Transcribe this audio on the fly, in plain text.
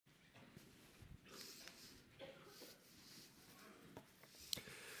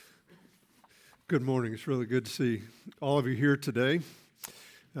Good morning. It's really good to see all of you here today.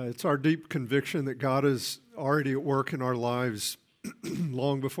 It's our deep conviction that God is already at work in our lives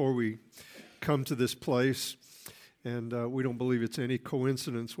long before we come to this place. And we don't believe it's any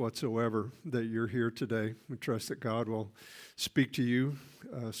coincidence whatsoever that you're here today. We trust that God will speak to you,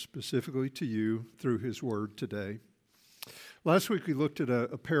 specifically to you, through His Word today. Last week we looked at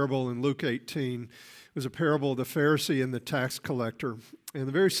a parable in Luke 18. It was a parable of the Pharisee and the tax collector. And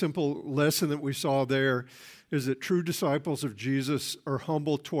the very simple lesson that we saw there is that true disciples of Jesus are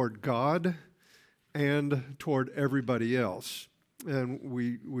humble toward God and toward everybody else. And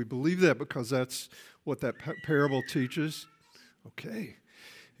we believe that because that's what that parable teaches. Okay.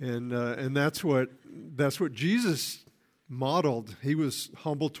 And that's what Jesus modeled. He was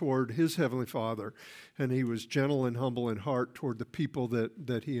humble toward His Heavenly Father, and He was gentle and humble in heart toward the people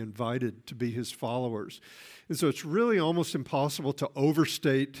that He invited to be His followers. And so it's really almost impossible to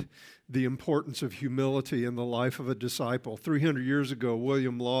overstate the importance of humility in the life of a disciple. 300 years ago,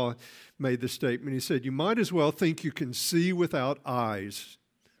 William Law made the statement. He said, "You might as well think you can see without eyes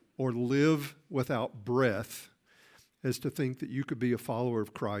or live without breath as to think that you could be a follower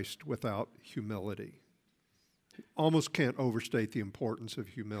of Christ without humility." Almost can't overstate the importance of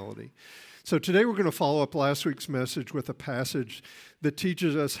humility. So today we're going to follow up last week's message with a passage that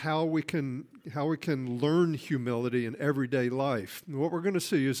teaches us how we can learn humility in everyday life. And what we're going to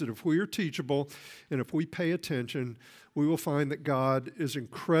see is that if we are teachable and if we pay attention, we will find that God is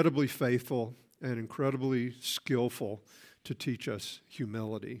incredibly faithful and incredibly skillful to teach us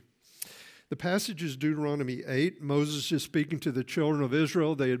humility. The passage is Deuteronomy 8. Moses is speaking to the children of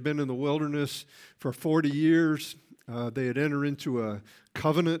Israel. They had been in the wilderness for 40 years. They had entered into a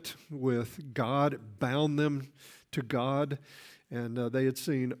covenant with God, bound them to God, and they had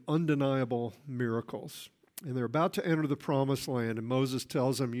seen undeniable miracles. And they're about to enter the promised land, and Moses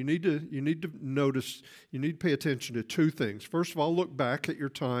tells them, you need to notice, you need to pay attention to two things. First of all, look back at your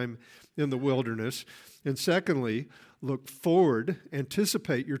time in the wilderness. And secondly, look forward,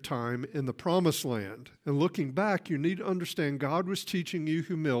 anticipate your time in the promised land. And looking back, you need to understand God was teaching you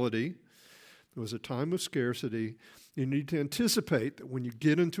humility. It was a time of scarcity. You need to anticipate that when you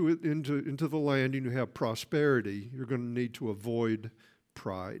get into the land and you have prosperity, you're going to need to avoid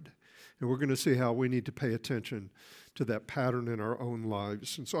pride. And we're going to see how we need to pay attention to that pattern in our own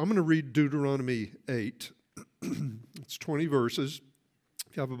lives. And so I'm going to read Deuteronomy 8. It's 20 verses.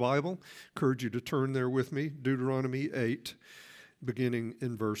 If you have a Bible, I encourage you to turn there with me. Deuteronomy 8, beginning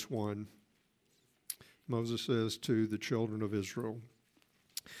in verse 1. Moses says to the children of Israel,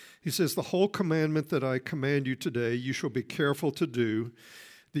 he says, "The whole commandment that I command you today, you shall be careful to do,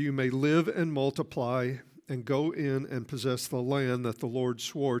 that you may live and multiply and go in and possess the land that the Lord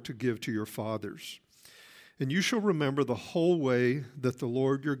swore to give to your fathers. And you shall remember the whole way that the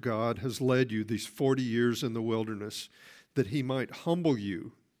Lord your God has led you these 40 years in the wilderness, that He might humble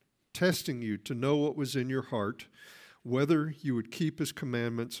you, testing you to know what was in your heart, whether you would keep His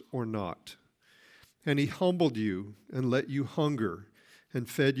commandments or not. And He humbled you and let you hunger and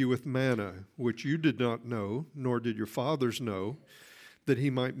fed you with manna, which you did not know, nor did your fathers know, that He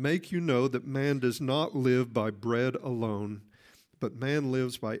might make you know that man does not live by bread alone, but man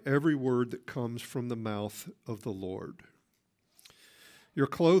lives by every word that comes from the mouth of the Lord. Your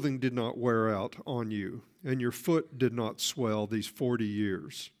clothing did not wear out on you, and your foot did not swell these 40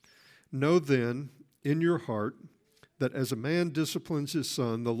 years. Know then in your heart that as a man disciplines his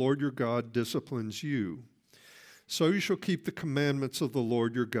son, the Lord your God disciplines you. So you shall keep the commandments of the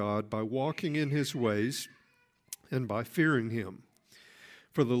Lord your God by walking in His ways and by fearing Him.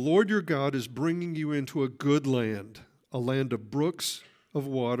 For the Lord your God is bringing you into a good land, a land of brooks of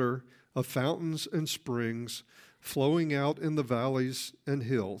water, of fountains and springs, flowing out in the valleys and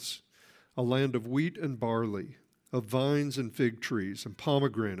hills, a land of wheat and barley, of vines and fig trees and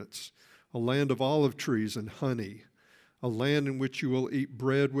pomegranates, a land of olive trees and honey, a land in which you will eat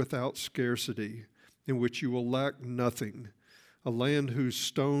bread without scarcity, in which you will lack nothing, a land whose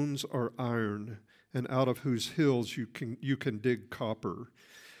stones are iron, and out of whose hills you can dig copper.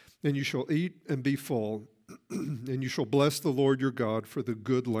 And you shall eat and be full, and you shall bless the Lord your God for the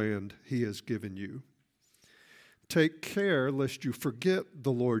good land He has given you. Take care lest you forget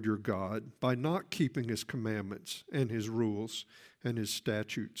the Lord your God by not keeping His commandments and His rules and His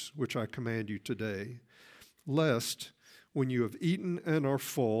statutes, which I command you today, lest when you have eaten and are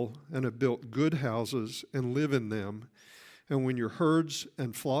full and have built good houses and live in them, and when your herds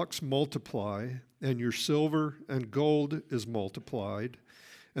and flocks multiply, and your silver and gold is multiplied,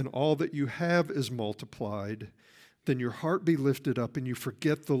 and all that you have is multiplied, then your heart be lifted up, and you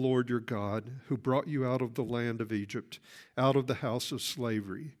forget the Lord your God, who brought you out of the land of Egypt, out of the house of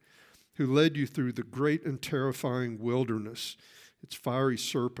slavery. who led you through the great and terrifying wilderness, its fiery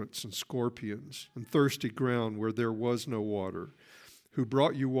serpents and scorpions, and thirsty ground where there was no water, who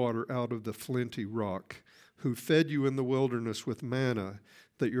brought you water out of the flinty rock, who fed you in the wilderness with manna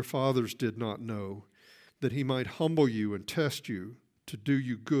that your fathers did not know, that he might humble you and test you to do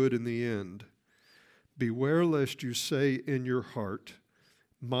you good in the end. Beware lest you say in your heart,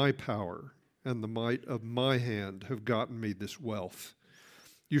 my power and the might of my hand have gotten me this wealth.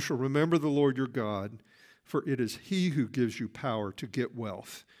 You shall remember the Lord your God, for it is he who gives you power to get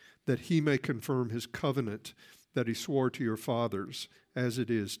wealth, that he may confirm his covenant that he swore to your fathers, as it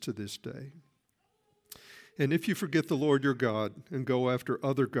is to this day. And if you forget the Lord your God and go after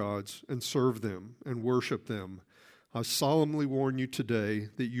other gods and serve them and worship them, I solemnly warn you today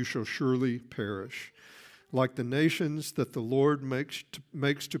that you shall surely perish. Like the nations that the Lord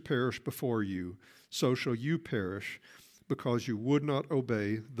makes to perish before you, so shall you perish, because you would not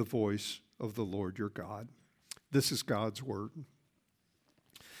obey the voice of the Lord your God. This is God's word.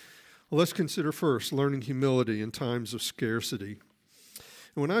 Well, let's consider first learning humility in times of scarcity.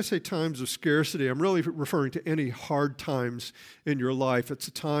 And when I say times of scarcity, I'm really referring to any hard times in your life. It's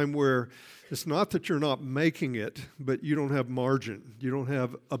a time where it's not that you're not making it, but you don't have margin. You don't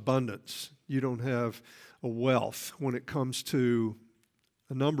have abundance. You don't have a wealth when it comes to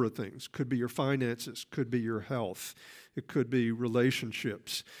a number of things. Could be your finances, could be your health, it could be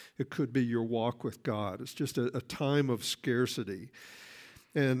relationships, it could be your walk with God. It's just a time of scarcity.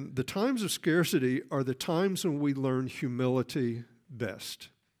 And the times of scarcity are the times when we learn humility best,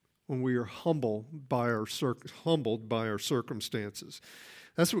 when we are humbled by our circumstances.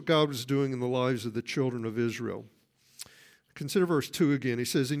 That's what God was doing in the lives of the children of Israel. Consider verse 2 again. He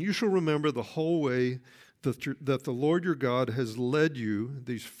says, and you shall remember the whole way that the Lord your God has led you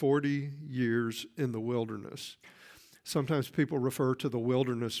these 40 years in the wilderness. Sometimes people refer to the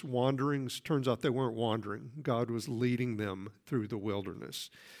wilderness wanderings. Turns out they weren't wandering. God was leading them through the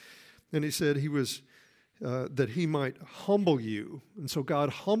wilderness. And he said that he might humble you. And so God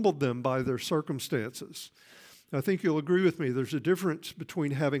humbled them by their circumstances. I think you'll agree with me, there's a difference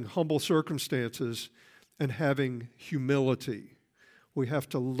between having humble circumstances and having humility. We have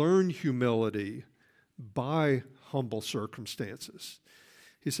to learn humility by humble circumstances.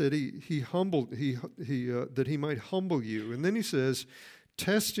 He said that he might humble you. And then he says,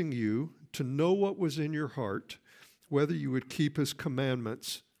 testing you to know what was in your heart, whether you would keep his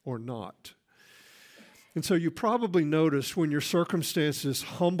commandments or not. And so you probably notice when your circumstances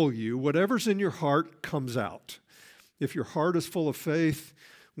humble you, whatever's in your heart comes out. If your heart is full of faith,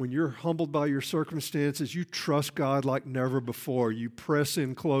 when you're humbled by your circumstances, you trust God like never before. You press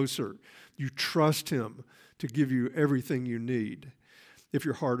in closer. You trust him to give you everything you need. If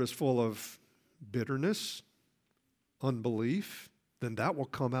your heart is full of bitterness, unbelief, then that will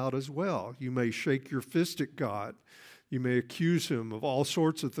come out as well. You may shake your fist at God. You may accuse him of all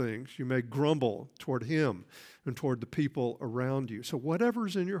sorts of things. You may grumble toward him and toward the people around you. So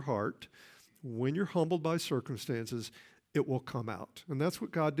whatever's in your heart, when you're humbled by circumstances, it will come out. And that's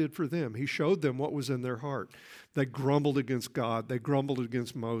what God did for them. He showed them what was in their heart. They grumbled against God. They grumbled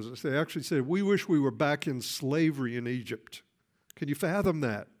against Moses. They actually said, we wish we were back in slavery in Egypt. Can you fathom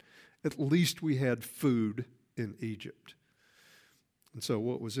that? At least we had food in Egypt. And so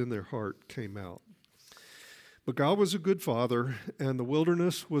what was in their heart came out. But God was a good father, and the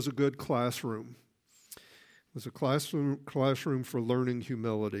wilderness was a good classroom. It was a classroom for learning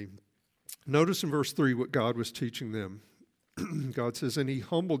humility. Notice in verse 3 what God was teaching them. God says, and he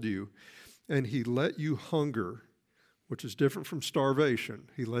humbled you, and he let you hunger, which is different from starvation.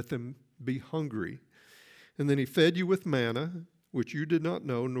 He let them be hungry. And then he fed you with manna, which you did not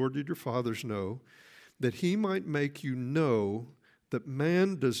know, nor did your fathers know, that he might make you know that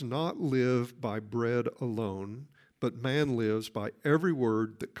man does not live by bread alone, but man lives by every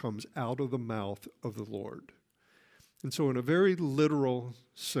word that comes out of the mouth of the Lord. And so in a very literal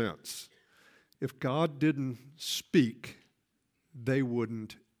sense, if God didn't speak, they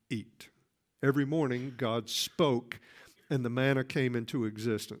wouldn't eat. Every morning, God spoke, and the manna came into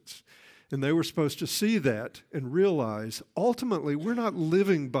existence. And they were supposed to see that and realize, ultimately, we're not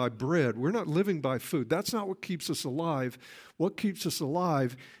living by bread. We're not living by food. That's not what keeps us alive. What keeps us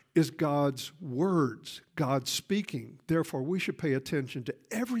alive is God's words, God speaking. Therefore, we should pay attention to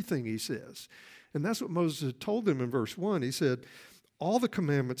everything he says. And that's what Moses had told them in verse 1. He said, all the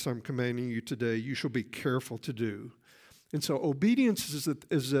commandments I'm commanding you today, you shall be careful to do. And so obedience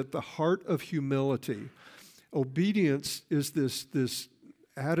is at the heart of humility. Obedience is this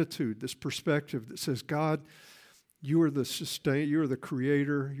attitude, this perspective that says, God, you are the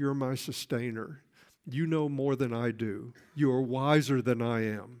creator, you're my sustainer. You know more than I do. You are wiser than I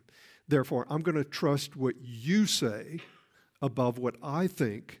am. Therefore, I'm going to trust what you say above what I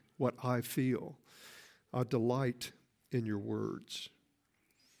think, what I feel. I delight in your words.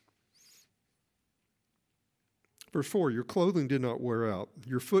 Verse 4, your clothing did not wear out,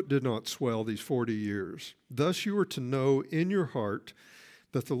 your foot did not swell these 40 years. Thus you are to know in your heart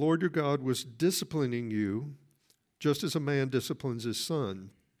that the Lord your God was disciplining you, just as a man disciplines his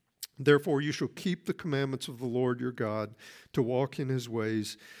son. Therefore you shall keep the commandments of the Lord your God, to walk in his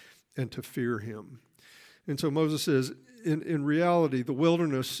ways and to fear him. And so Moses says, in reality, the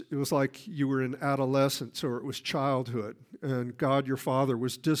wilderness, it was like you were in adolescence or it was childhood, and God, your Father,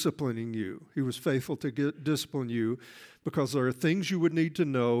 was disciplining you. He was faithful to discipline you because there are things you would need to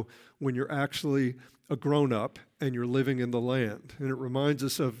know when you're actually a grown-up and you're living in the land. And it reminds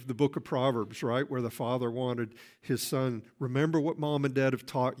us of the book of Proverbs, right, where the father wanted his son, remember what mom and dad have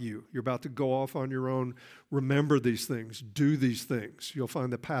taught you. You're about to go off on your own. Remember these things. Do these things. You'll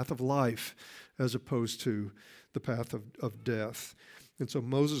find the path of life as opposed to the path of death. And so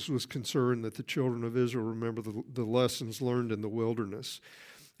Moses was concerned that the children of Israel remember the lessons learned in the wilderness.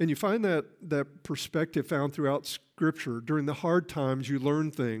 And you find that perspective found throughout Scripture. During the hard times, you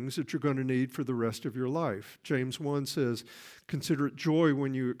learn things that you're going to need for the rest of your life. James 1 says, consider it joy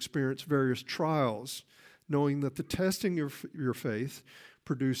when you experience various trials, knowing that the testing of your faith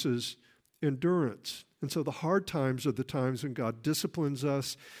produces endurance. And so the hard times are the times when God disciplines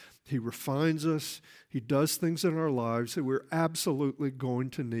us, He refines us, He does things in our lives that we're absolutely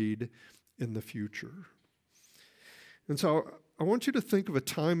going to need in the future. And so I want you to think of a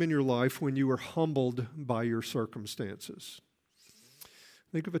time in your life when you were humbled by your circumstances.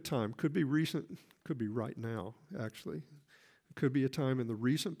 Think of a time. Could be recent, could be right now, actually. It could be a time in the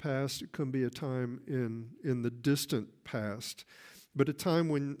recent past. It could be a time in the distant past. But a time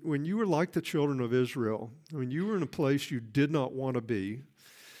when you were like the children of Israel, when you were in a place you did not want to be.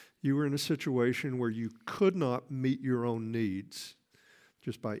 You were in a situation where you could not meet your own needs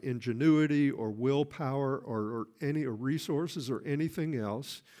just by ingenuity or willpower or any resources or anything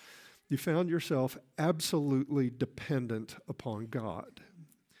else. You found yourself absolutely dependent upon God.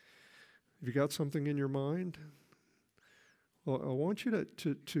 Have you got something in your mind? Well, I want you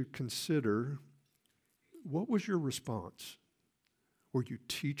to consider, what was your response? Were you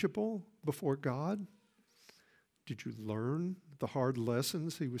teachable before God? Did you learn the hard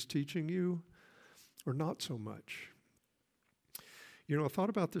lessons He was teaching you, or not so much? You know, I thought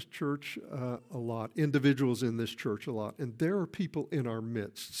about this church a lot, individuals in this church a lot, and there are people in our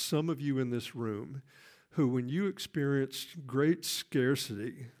midst, some of you in this room, who when you experienced great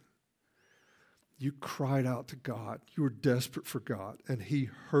scarcity, you cried out to God. You were desperate for God, and He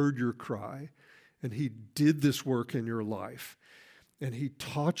heard your cry, and He did this work in your life. And He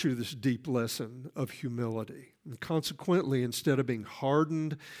taught you this deep lesson of humility. And consequently, instead of being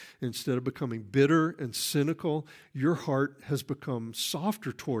hardened, instead of becoming bitter and cynical, your heart has become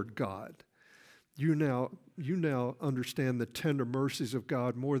softer toward God. You now understand the tender mercies of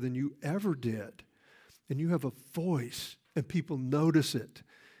God more than you ever did. And you have a voice, and people notice it.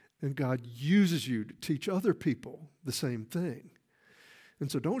 And God uses you to teach other people the same thing.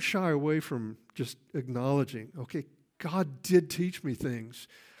 And so don't shy away from just acknowledging, okay, God did teach me things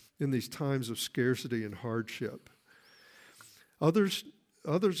in these times of scarcity and hardship. Others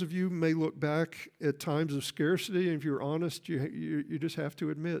of you may look back at times of scarcity, and if you're honest, you just have to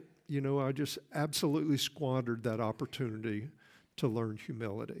admit, you know, I just absolutely squandered that opportunity to learn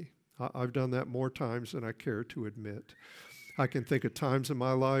humility. I've done that more times than I care to admit. I can think of times in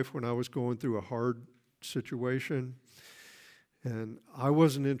my life when I was going through a hard situation, and I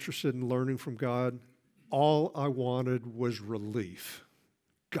wasn't interested in learning from God. All I wanted was relief.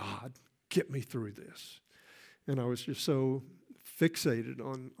 God, get me through this. And I was just so fixated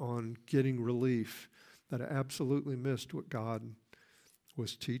on getting relief that I absolutely missed what God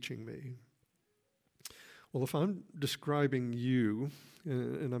was teaching me. Well, if I'm describing you,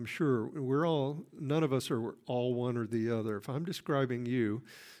 and I'm sure none of us are all one or the other. If I'm describing you,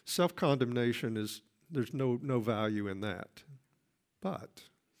 self-condemnation there's no value in that. But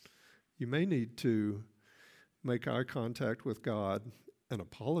you may need to make eye contact with God and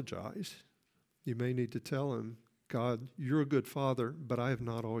apologize. You may need to tell Him, God, you're a good Father, but I have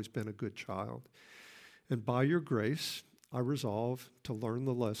not always been a good child. And by your grace, I resolve to learn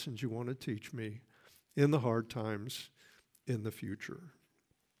the lessons you want to teach me in the hard times in the future.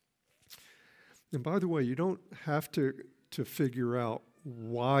 And by the way, you don't have to figure out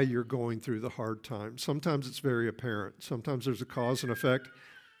why you're going through the hard times. Sometimes it's very apparent. Sometimes there's a cause and effect.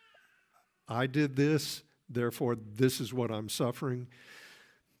 I did this, therefore this is what I'm suffering.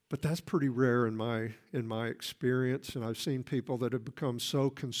 But that's pretty rare in my experience, and I've seen people that have become so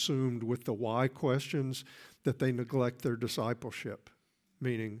consumed with the why questions that they neglect their discipleship,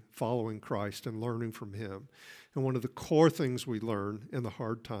 meaning following Christ and learning from Him. And one of the core things we learn in the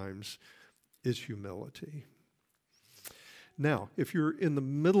hard times is humility. Now, if you're in the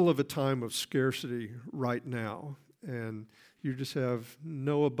middle of a time of scarcity right now, and you just have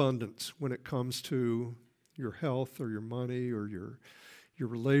no abundance when it comes to your health or your money or your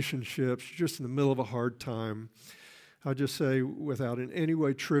relationships, you're just in the middle of a hard time, I'll just say, without in any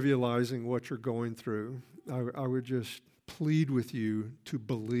way trivializing what you're going through, I would just plead with you to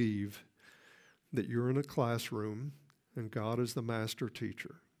believe that you're in a classroom and God is the master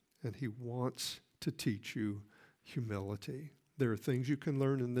teacher, and He wants to teach you humility. There are things you can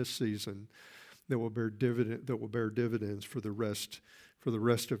learn in this season that will bear dividends for the rest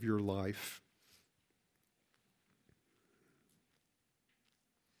of your life.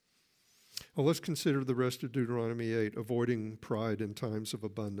 Well, let's consider the rest of Deuteronomy 8, avoiding pride in times of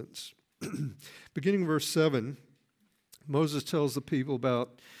abundance. Beginning verse 7, Moses tells the people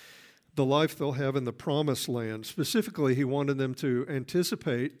about the life they'll have in the promised land. Specifically, he wanted them to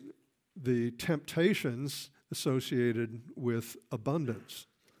anticipate the temptations associated with abundance.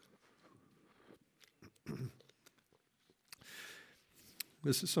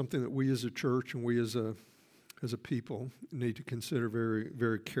 This is something that we as a church and we as a people need to consider very,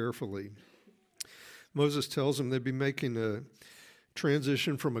 very carefully. Moses tells them they'd be making a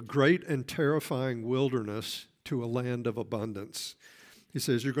transition from a great and terrifying wilderness to a land of abundance. He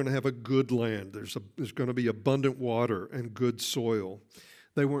says you're going to have a good land. There's going to be abundant water and good soil.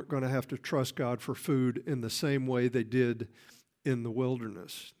 They weren't going to have to trust God for food in the same way they did in the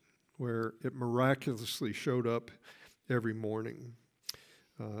wilderness, where it miraculously showed up every morning.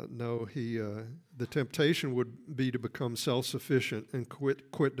 The temptation would be to become self-sufficient and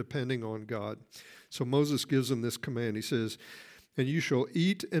quit depending on God. So Moses gives them this command. He says, "And you shall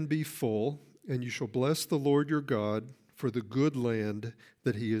eat and be full, and you shall bless the Lord your God for the good land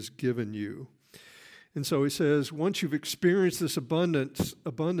that He has given you." And so he says, once you've experienced this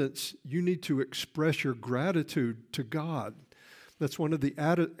abundance, you need to express your gratitude to God. That's one of the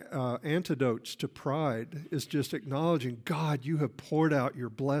antidotes to pride, is just acknowledging, God, you have poured out your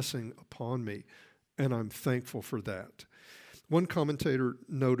blessing upon me, and I'm thankful for that. One commentator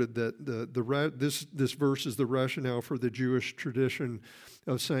noted that this verse is the rationale for the Jewish tradition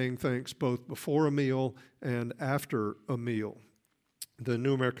of saying thanks both before a meal and after a meal. The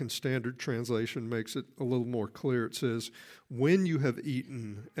New American Standard Translation makes it a little more clear. It says, "When you have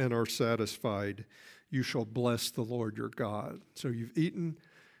eaten and are satisfied, you shall bless the Lord your God." So you've eaten,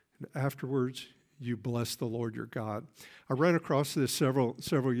 and afterwards you bless the Lord your God. I ran across this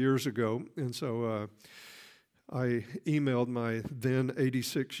several years ago, and so I emailed my then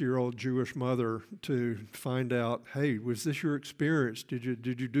 86-year-old Jewish mother to find out, hey, was this your experience? Did you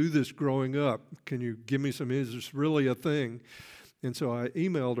do this growing up? Can you give me some, is this really a thing? And so I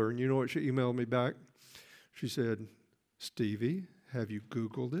emailed her, and you know what she emailed me back? She said, "Stevie, have you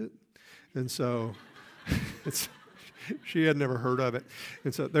Googled it?" And so she had never heard of it.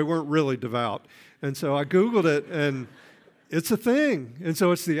 And so they weren't really devout. And so I Googled it, and it's a thing. And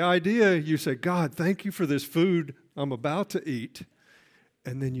so it's the idea, you say, God, thank you for this food I'm about to eat.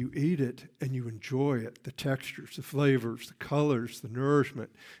 And then you eat it, and you enjoy it, the textures, the flavors, the colors, the nourishment.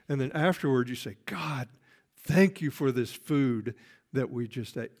 And then afterwards you say, God, thank you for this food that we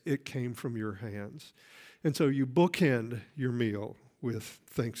just ate. It came from your hands. And so you bookend your meal with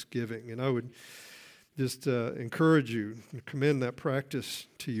thanksgiving. And I would just encourage you, commend that practice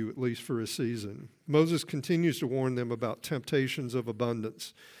to you, at least for a season. Moses continues to warn them about temptations of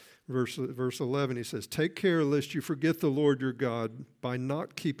abundance. Verse 11, he says, "Take care lest you forget the Lord your God by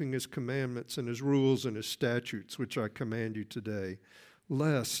not keeping His commandments and His rules and His statutes, which I command you today,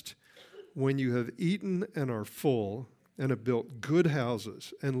 lest when you have eaten and are full and have built good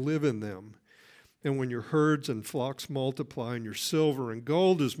houses and live in them, and when your herds and flocks multiply and your silver and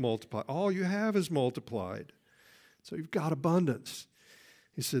gold is multiplied, all you have is multiplied. So you've got abundance."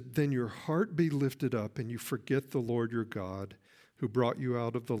 He said, "Then your heart be lifted up and you forget the Lord your God who brought you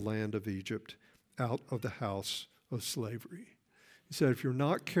out of the land of Egypt, out of the house of slavery." He said, if you're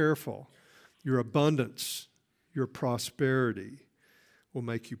not careful, your abundance, your prosperity will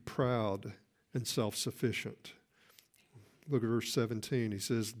make you proud and self-sufficient. Look at verse 17. He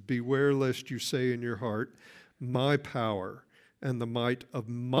says, "Beware lest you say in your heart, my power and the might of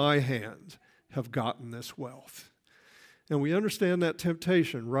my hand have gotten this wealth." And we understand that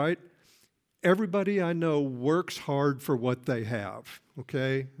temptation, right? Everybody I know works hard for what they have,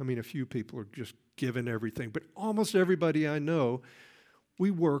 okay? I mean, a few people are just given everything, but almost everybody I know we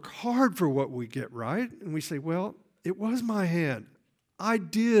work hard for what we get, right? And we say, well, it was my hand. I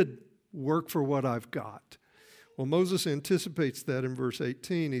did work for what I've got. Well, Moses anticipates that in verse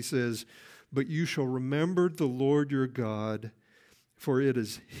 18. He says, but you shall remember the Lord your God, for it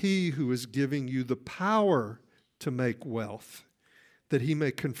is he who is giving you the power to make wealth, that he may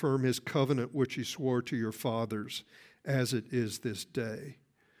confirm his covenant which he swore to your fathers, as it is this day.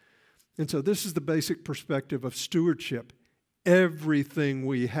 And so this is the basic perspective of stewardship. Everything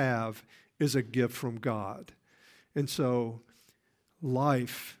we have is a gift from God. And so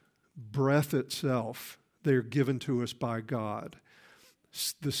life, breath itself, they're given to us by God.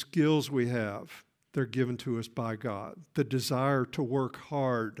 The skills we have, they're given to us by God. The desire to work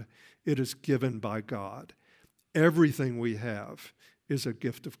hard, it is given by God. Everything we have is a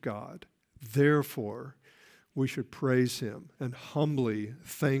gift of God. Therefore, we should praise him and humbly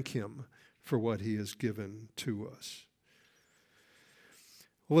thank him for what he has given to us.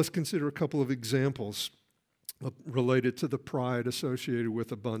 Well, let's consider a couple of examples related to the pride associated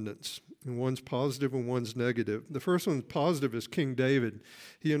with abundance. And one's positive and one's negative. The first one's positive is King David.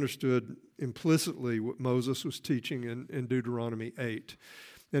 He understood implicitly what Moses was teaching in Deuteronomy 8.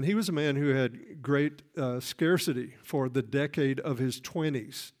 And he was a man who had great scarcity for the decade of his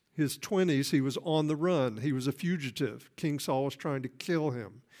 20s. His 20s, he was on the run. He was a fugitive. King Saul was trying to kill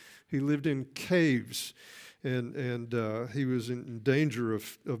him. He lived in caves, and he was in danger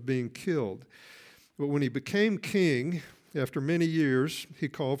of being killed. But when he became king, after many years, he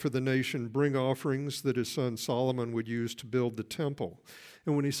called for the nation bring offerings that his son Solomon would use to build the temple.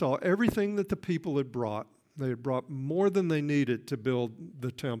 And when he saw everything that the people had brought, they had brought more than they needed to build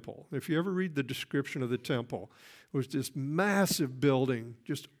the temple. If you ever read the description of the temple, it was this massive building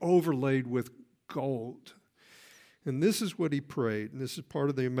just overlaid with gold. And this is what he prayed, and this is part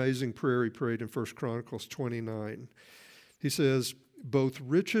of the amazing prayer he prayed in 1 Chronicles 29. He says, both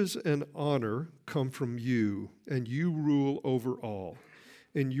riches and honor come from you, and you rule over all.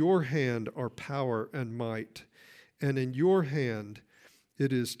 In your hand are power and might, and in your hand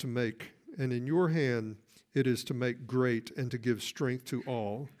it is to make great and to give strength to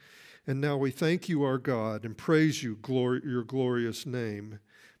all. And now we thank you, our God, and praise you, your glorious name.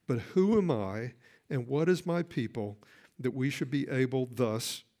 But who am I, and what is my people, that we should be able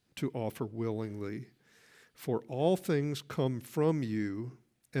thus to offer willingly? For all things come from you,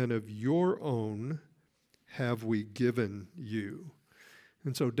 and of your own have we given you.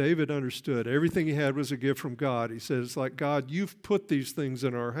 And so David understood everything he had was a gift from God. He says, it's like, God, you've put these things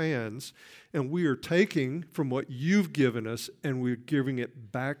in our hands, and we are taking from what you've given us, and we're giving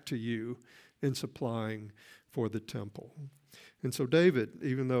it back to you in supplying for the temple. And so David,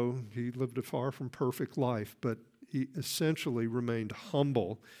 even though he lived a far from perfect life, but he essentially remained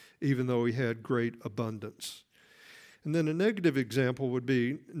humble, even though he had great abundance. And then a negative example would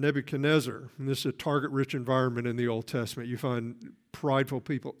be Nebuchadnezzar. And this is a target-rich environment in the Old Testament. You find prideful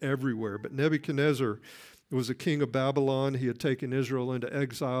people everywhere. But Nebuchadnezzar was a king of Babylon. He had taken Israel into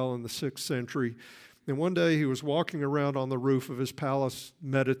exile in the 6th century. And one day he was walking around on the roof of his palace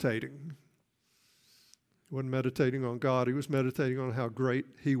meditating. He wasn't meditating on God. He was meditating on how great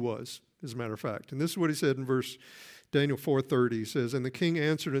he was, as a matter of fact. And this is what he said in Daniel 4:30. He says, and the king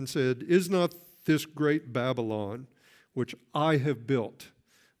answered and said, is not this great Babylon, which I have built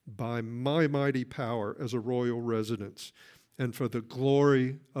by my mighty power as a royal residence, and for the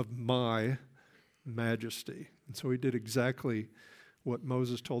glory of my majesty? And so he did exactly what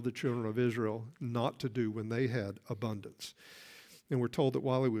Moses told the children of Israel not to do when they had abundance. And we're told that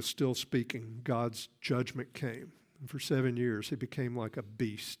while he was still speaking, God's judgment came. And for 7 years, he became like a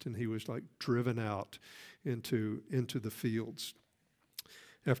beast, and he was like driven out into the fields.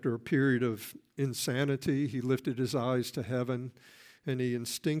 After a period of insanity, he lifted his eyes to heaven, and he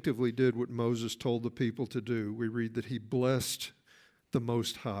instinctively did what Moses told the people to do. We read that he blessed the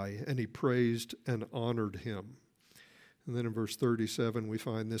Most High, and he praised and honored him. And then in verse 37, we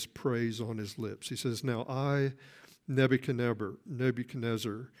find this praise on his lips. He says, now I,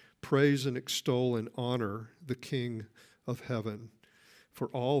 Nebuchadnezzar, praise and extol and honor the King of heaven, for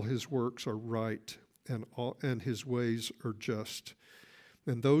all his works are right, and his ways are just.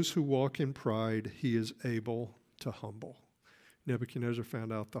 And those who walk in pride, he is able to humble. Nebuchadnezzar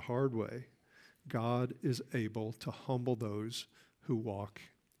found out the hard way. God is able to humble those who walk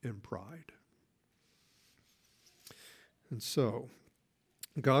in pride. And so,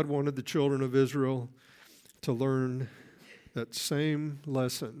 God wanted the children of Israel to learn that same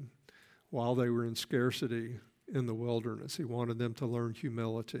lesson while they were in scarcity in the wilderness. He wanted them to learn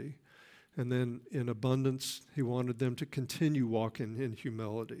humility. And then in abundance, he wanted them to continue walking in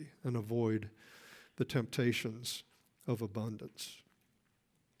humility and avoid the temptations of abundance.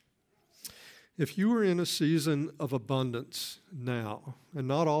 If you are in a season of abundance now, and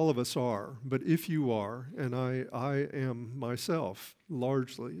not all of us are, but if you are, and I am myself,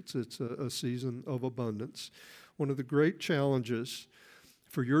 largely, it's a season of abundance. One of the great challenges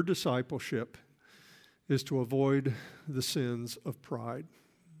for your discipleship is to avoid the sins of pride,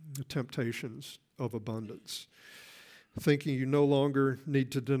 the temptations of abundance, thinking you no longer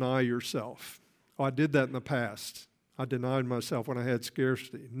need to deny yourself. Oh, I did that in the past. I denied myself when I had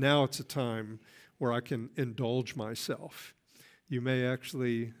scarcity. Now it's a time where I can indulge myself. You may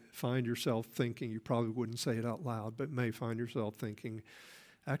actually find yourself thinking, you probably wouldn't say it out loud, but may find yourself thinking,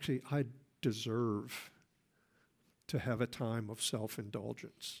 actually, I deserve to have a time of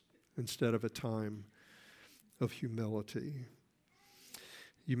self-indulgence instead of a time of humility.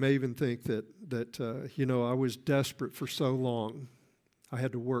 You may even think that I was desperate for so long. I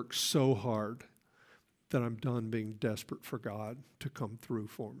had to work so hard that I'm done being desperate for God to come through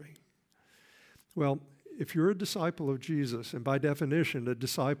for me. Well, if you're a disciple of Jesus, and by definition, a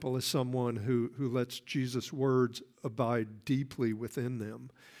disciple is someone who lets Jesus' words abide deeply within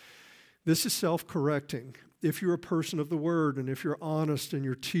them, this is self-correcting. If you're a person of the Word, and if you're honest and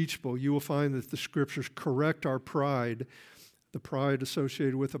you're teachable, you will find that the Scriptures correct our pride, the pride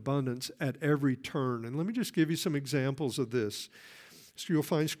associated with abundance, at every turn. And let me just give you some examples of this. So you'll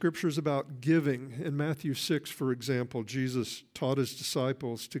find scriptures about giving. In Matthew 6, for example, Jesus taught his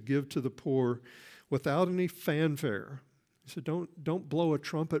disciples to give to the poor without any fanfare. He said, don't blow a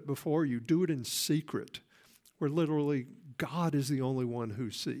trumpet before you. Do it in secret, where literally God is the only one who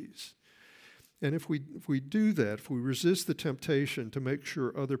sees. And if we do that, if we resist the temptation to make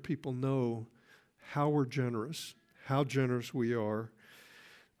sure other people know how we're generous, how generous we are,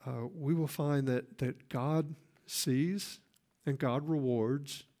 we will find that God sees and God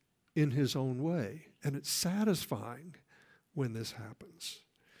rewards in his own way. And it's satisfying when this happens.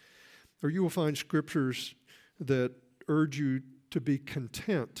 Or you will find scriptures that urge you to be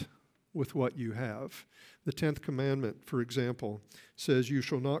content with what you have. The 10th commandment, for example, says you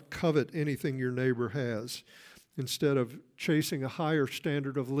shall not covet anything your neighbor has. Instead of chasing a higher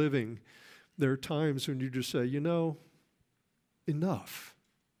standard of living, there are times when you just say, enough.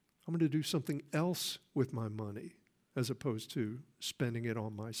 I'm going to do something else with my money, as opposed to spending it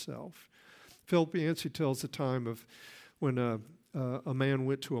on myself. Philip Yancey tells the time of when a man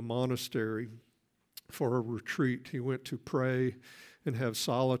went to a monastery for a retreat. He went to pray and have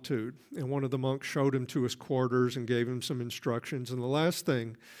solitude. And one of the monks showed him to his quarters and gave him some instructions. And the last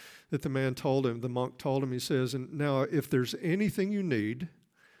thing that the monk told him, he says, and now if there's anything you need,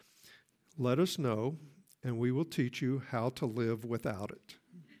 let us know, and we will teach you how to live without it.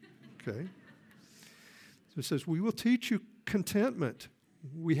 Okay? So it says, we will teach you contentment.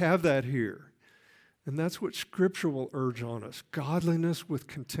 We have that here. And that's what Scripture will urge on us. Godliness with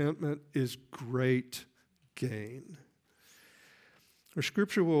contentment is great gain. Our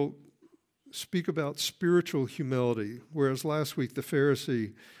Scripture will speak about spiritual humility, whereas last week the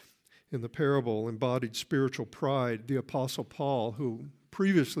Pharisee in the parable embodied spiritual pride. The Apostle Paul, who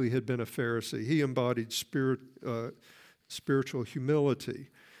previously had been a Pharisee, he embodied spiritual humility.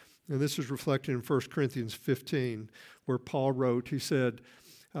 And this is reflected in 1 Corinthians 15, where Paul wrote, he said,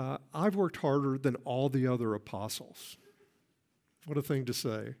 I've worked harder than all the other apostles. What a thing to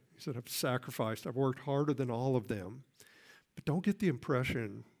say. He said, I've sacrificed, I've worked harder than all of them. But don't get the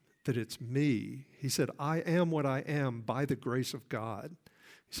impression that it's me. He said, I am what I am by the grace of God.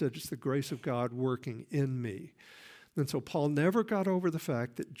 He said, it's the grace of God working in me. And so Paul never got over the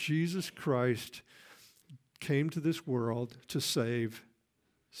fact that Jesus Christ came to this world to save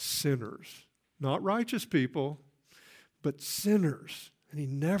sinners. Not righteous people, but sinners. And he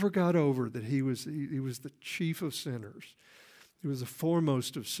never got over that he was the chief of sinners. He was the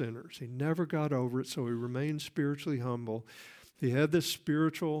foremost of sinners. He never got over it, so he remained spiritually humble. He had this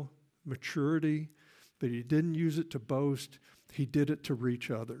spiritual maturity, but he didn't use it to boast. He did it to reach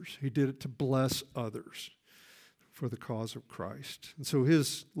others. He did it to bless others for the cause of Christ. And so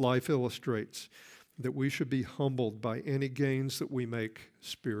his life illustrates that we should be humbled by any gains that we make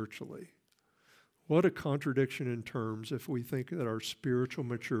spiritually. What a contradiction in terms if we think that our spiritual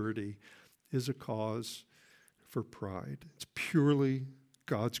maturity is a cause for pride. It's purely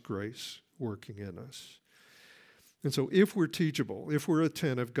God's grace working in us. And so if we're teachable, if we're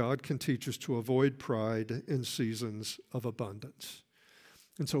attentive, God can teach us to avoid pride in seasons of abundance.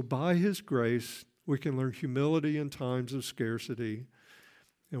 And so by his grace, we can learn humility in times of scarcity,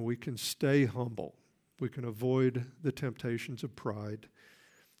 and we can stay humble. We can avoid the temptations of pride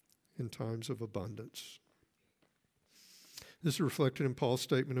in times of abundance. This is reflected in Paul's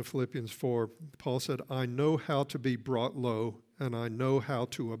statement in Philippians 4. Paul said, I know how to be brought low, and I know how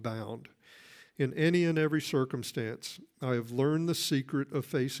to abound. In any and every circumstance, I have learned the secret of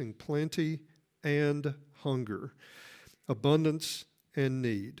facing plenty and hunger, abundance and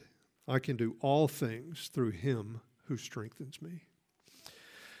need. I can do all things through him who strengthens me.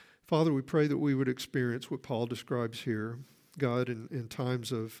 Father, we pray that we would experience what Paul describes here. God, in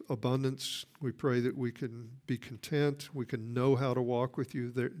times of abundance, we pray that we can be content. We can know how to walk with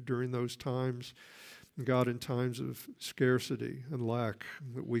you during those times. And God, in times of scarcity and lack,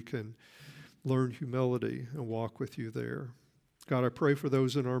 that we can learn humility and walk with you there. God, I pray for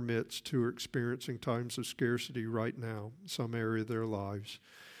those in our midst who are experiencing times of scarcity right now, some area of their lives.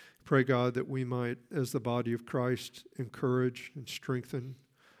 Pray, God, that we might, as the body of Christ, encourage and strengthen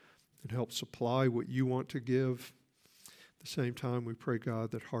and help supply what you want to give. At the same time, we pray,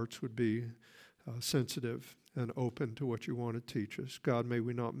 God, that hearts would be sensitive and open to what you want to teach us. God, may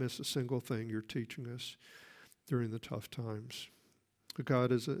we not miss a single thing you're teaching us during the tough times. But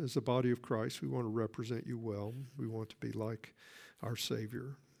God, as a body of Christ, we want to represent you well. We want to be like our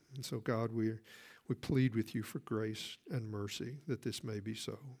Savior. And so, God, we plead with you for grace and mercy that this may be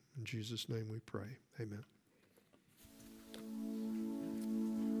so. In Jesus' name we pray. Amen.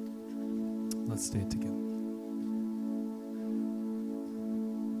 Let's stay together.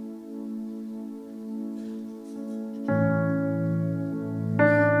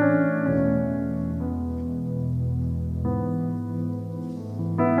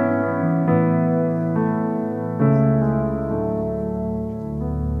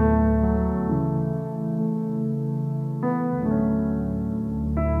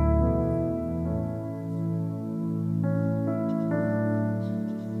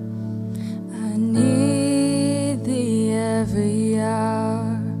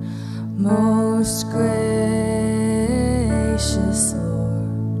 Most gracious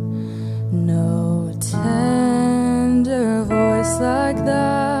Lord, no tender voice like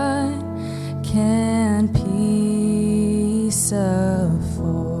thine can peace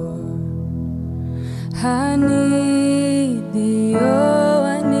afford. I need thee, oh,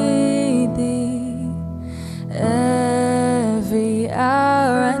 I need thee, every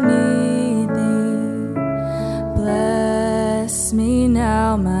hour I need thee. Bless me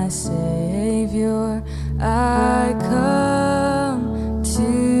now, my Savior, I come.